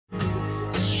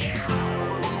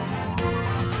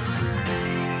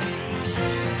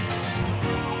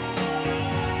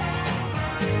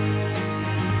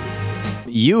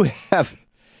you have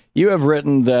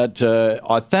written that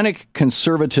authentic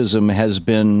conservatism has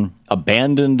been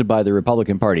abandoned by the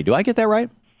Republican Party. Do I get that right?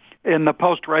 In the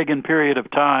post-Reagan period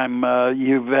of time,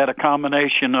 you've had a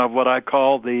combination of what I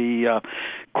call the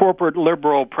corporate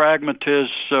liberal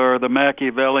pragmatists or the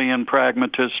Machiavellian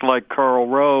pragmatists like Karl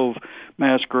Rove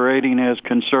masquerading as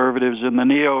conservatives, and the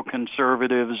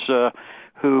Neo-Conservatives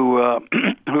who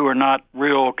are not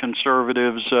real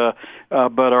conservatives,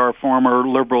 but are former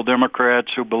liberal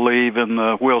Democrats who believe in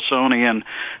the Wilsonian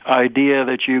idea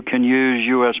that you can use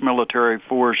U.S. military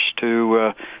force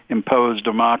to impose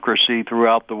democracy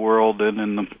throughout the world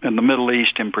and in the Middle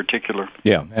East in particular.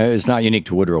 Yeah, it's not unique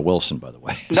to Woodrow Wilson, by the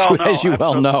way, no, as you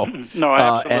well know. No,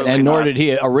 absolutely and nor not. did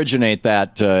he originate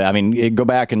that. I mean, go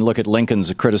back and look at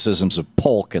Lincoln's criticisms of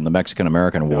Polk in the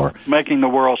Mexican-American War. Making the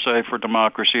world safe for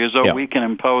democracy, as though we can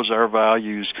impose our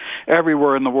values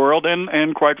everywhere in the world.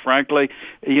 And quite frankly,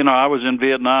 I was in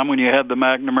Vietnam when you had the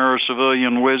McNamara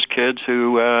civilian whiz kids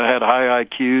who had high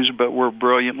IQs but were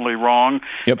brilliantly wrong.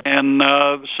 Yep. And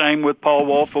same with Paul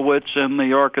Wolfowitz and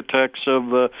the architects of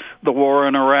the war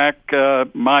in Iraq,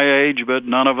 my age, but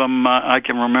none of them I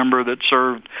can remember that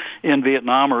served in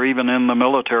Vietnam or even in the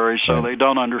military, so they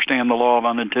don't understand the law of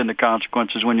unintended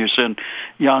consequences when you send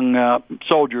young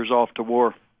soldiers off to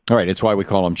war. All right, it's why we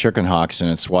call them chicken hawks, and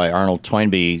it's why Arnold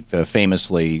Toynbee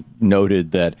famously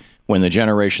noted that when the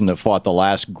generation that fought the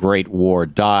last great war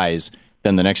dies,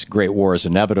 then the next great war is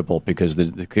inevitable because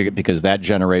that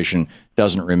generation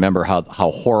doesn't remember how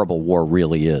horrible war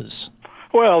really is.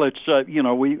 Well, it's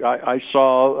I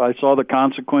saw the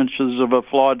consequences of a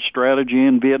flawed strategy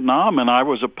in Vietnam, and I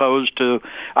was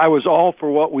all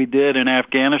for what we did in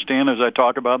Afghanistan, as I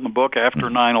talk about in the book, after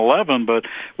 9/11. But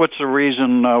what's the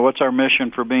reason? What's our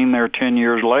mission for being there 10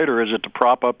 years later? Is it to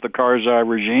prop up the Karzai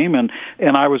regime? And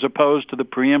I was opposed to the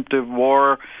preemptive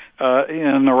war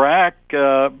in Iraq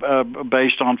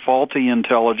based on faulty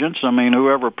intelligence. I mean,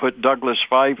 whoever put Douglas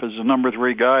Feith as the number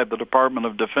 3 guy at the Department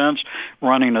of Defense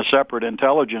running a separate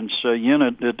intelligence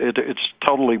unit, it's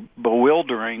totally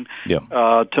bewildering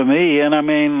to me. And I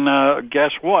mean,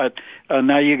 guess what?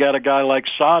 Now you got a guy like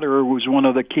Sadr, who's one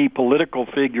of the key political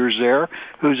figures there,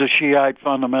 who's a Shiite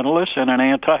fundamentalist and an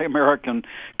anti-American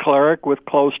cleric with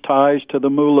close ties to the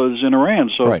mullahs in Iran.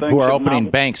 So who are opening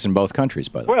banks in both countries,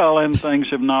 by the way. Well, and things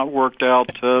have not worked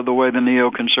out the way the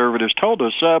neoconservatives told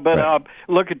us. But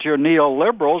look at your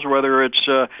neoliberals, whether it's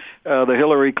the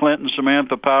Hillary Clinton,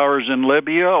 Samantha Powers in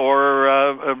Libya,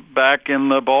 or back in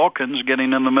the Balkans,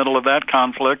 getting in the middle of that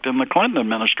conflict in the Clinton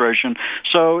administration.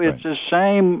 So it's the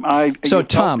same. So,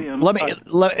 Tom,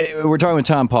 we're talking with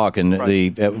Tom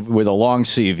Pauken, with a long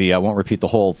CV. I won't repeat the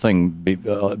whole thing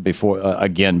before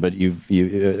again, but you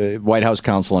White House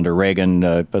counsel under Reagan,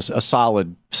 a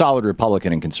solid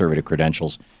Republican and conservative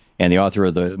credentials, and the author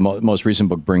of the most recent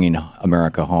book, Bringing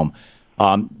America Home.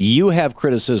 You have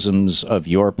criticisms of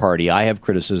your party. I have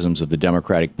criticisms of the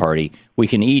Democratic Party. We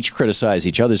can each criticize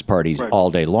each other's parties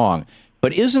all day long.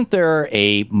 But isn't there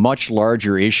a much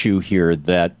larger issue here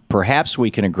that perhaps we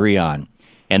can agree on?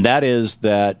 And that is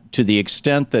that to the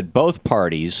extent that both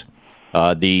parties,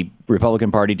 the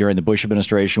Republican Party during the Bush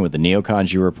administration with the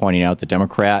neocons you were pointing out, the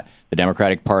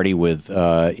Democratic Party with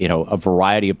a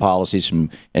variety of policies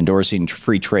from endorsing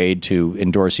free trade to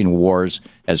endorsing wars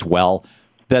as well,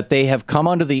 that they have come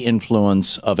under the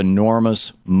influence of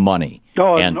enormous money.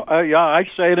 I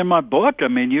say it in my book. I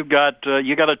mean, you got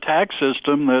a tax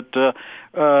system that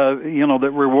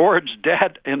that rewards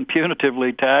debt and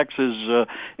punitively taxes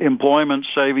employment,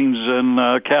 savings,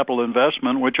 and capital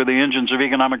investment, which are the engines of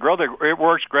economic growth. It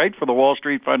works great for the Wall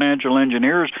Street financial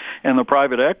engineers and the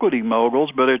private equity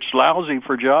moguls, but it's lousy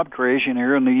for job creation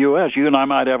here in the U.S. You and I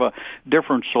might have a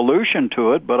different solution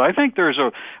to it, but I think there's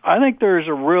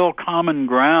a real common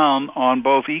ground on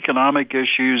both economic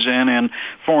issues and in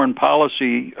foreign policy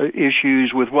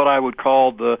issues with what I would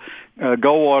call the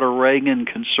Goldwater Reagan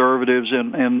conservatives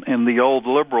and the old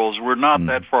liberals. We're not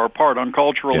that far apart. On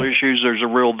cultural issues, there's a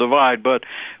real divide, but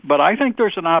I think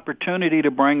there's an opportunity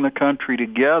to bring the country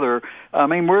together. I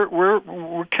mean,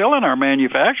 we're killing our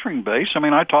manufacturing base. I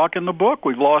mean, I talk in the book.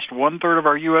 We've lost 1/3 of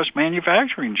our U.S.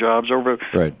 manufacturing jobs over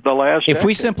the last If decade.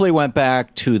 we simply went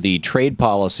back to the trade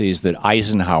policies that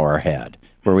Eisenhower had,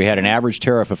 where we had an average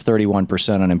tariff of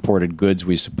 31% on imported goods.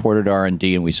 We supported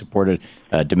R&D and we supported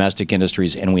domestic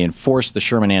industries, and we enforced the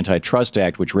Sherman Antitrust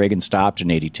Act, which Reagan stopped in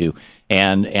 '82,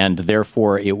 and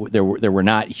therefore there were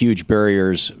not huge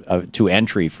barriers to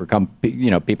entry for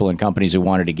people and companies who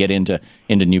wanted to get into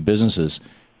new businesses.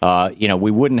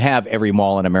 we wouldn't have every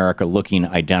mall in America looking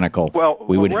identical. Well,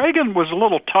 Reagan was a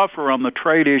little tougher on the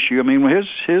trade issue. I mean,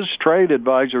 his trade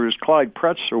advisor is Clyde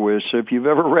Pretzowitz. If you've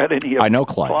ever read any of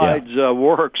Clyde's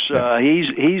works,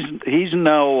 he's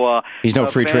no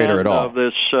free trader at all of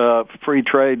this free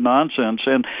trade nonsense.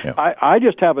 And I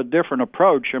just have a different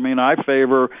approach. I mean, I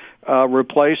favor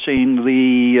replacing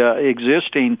the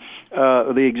existing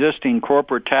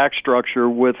corporate tax structure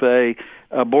with a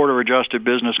border-adjusted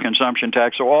business consumption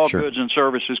tax. So all goods and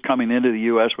services coming into the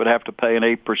U.S. would have to pay an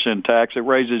 8% tax. It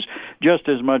raises just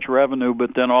as much revenue,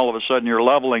 but then all of a sudden you're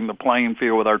leveling the playing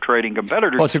field with our trading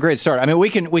competitors. Well, it's a great start. I mean, we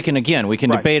can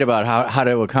debate about how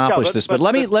to accomplish this, but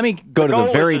let me go to the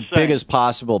very biggest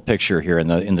possible picture here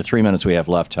in the 3 minutes we have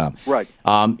left, Tom. Right.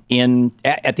 At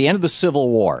the end of the Civil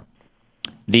War,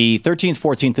 the 13th,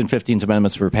 14th, and 15th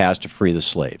Amendments were passed to free the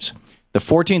slaves. The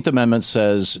 14th Amendment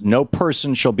says no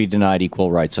person shall be denied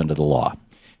equal rights under the law.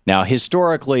 Now,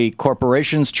 historically,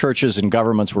 corporations, churches, and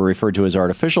governments were referred to as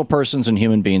artificial persons, and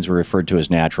human beings were referred to as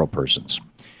natural persons.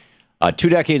 2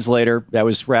 decades later, that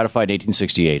was ratified in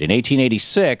 1868. In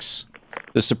 1886,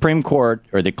 the Supreme Court,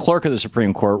 or the clerk of the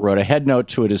Supreme Court, wrote a head note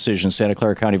to a decision, Santa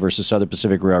Clara County versus Southern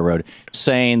Pacific Railroad,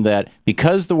 saying that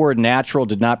because the word natural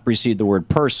did not precede the word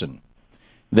person,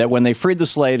 that when they freed the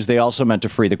slaves, they also meant to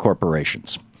free the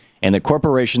corporations, and that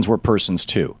corporations were persons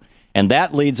too. And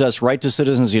that leads us right to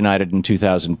Citizens United in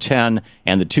 2010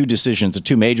 and the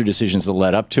two major decisions that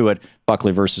led up to it,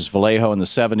 Buckley versus Vallejo in the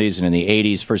 70s, and in the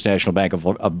 80s, First National Bank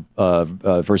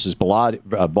versus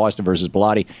Bellotti, Boston versus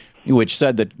Bellotti, which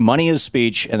said that money is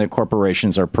speech and that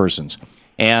corporations are persons.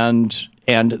 And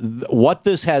what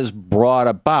this has brought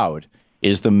about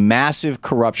is the massive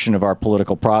corruption of our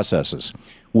political processes.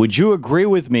 Would you agree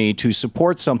with me to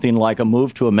support something like a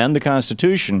move to amend the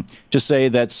Constitution to say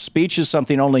that speech is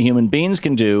something only human beings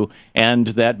can do and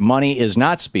that money is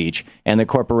not speech and that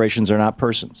corporations are not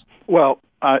persons? Well,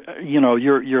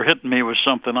 you're hitting me with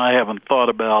something I haven't thought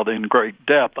about in great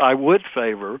depth. I would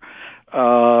favor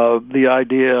the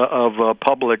idea of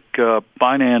public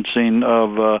financing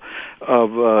of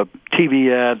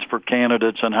TV ads for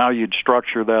candidates and how you'd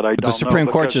structure that. But the Supreme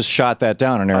Court just shot that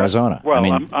down in Arizona.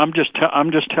 I'm just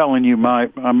telling you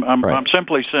I'm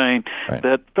simply saying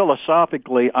that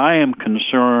philosophically I am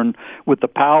concerned with the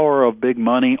power of big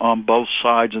money on both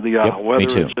sides of the aisle, whether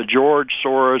it's the George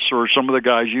Soros or some of the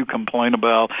guys you complain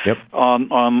about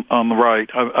on the right.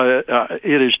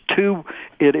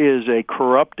 It is a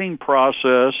corrupting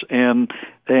process, and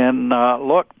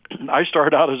look, I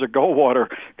started out as a Goldwater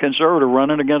conservative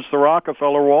running against the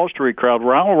Rockefeller Wall Street crowd.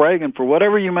 Ronald Reagan, for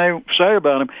whatever you may say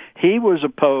about him, he was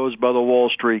opposed by the Wall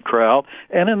Street crowd.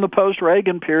 And in the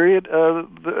post-Reagan period,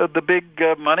 the big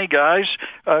money guys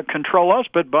control us.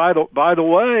 But by the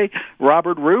way,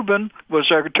 Robert Rubin was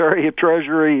Secretary of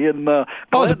Treasury in the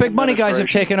the big money guys have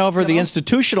taken over the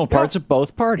institutional parts of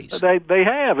both parties. They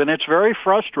have, and it's very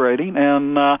frustrating.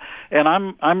 And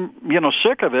I'm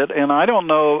sick of it. And I don't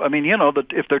know. I mean,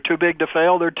 if they're too big to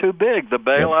fail, they're too big. The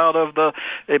bailout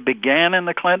it began in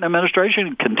the Clinton administration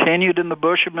and continued in the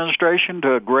Bush administration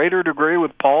to a greater degree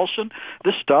with Paulson.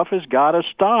 This stuff has got to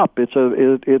stop.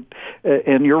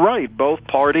 And you're right. Both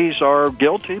parties are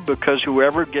guilty because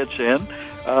whoever gets in,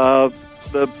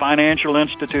 the financial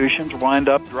institutions wind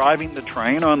up driving the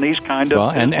train on these kind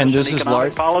of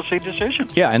economic policy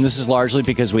decisions. Yeah, and this is largely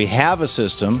because we have a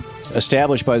system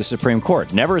established by the Supreme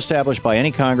Court, never established by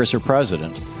any Congress or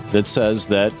president, that says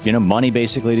that money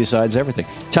basically decides everything.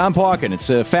 Tom Pauken, it's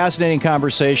a fascinating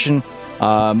conversation.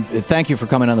 Thank you for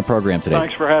coming on the program today.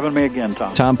 Thanks for having me again,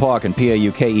 Tom. Tom Pauken,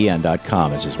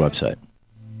 PAUKEN.com is his website.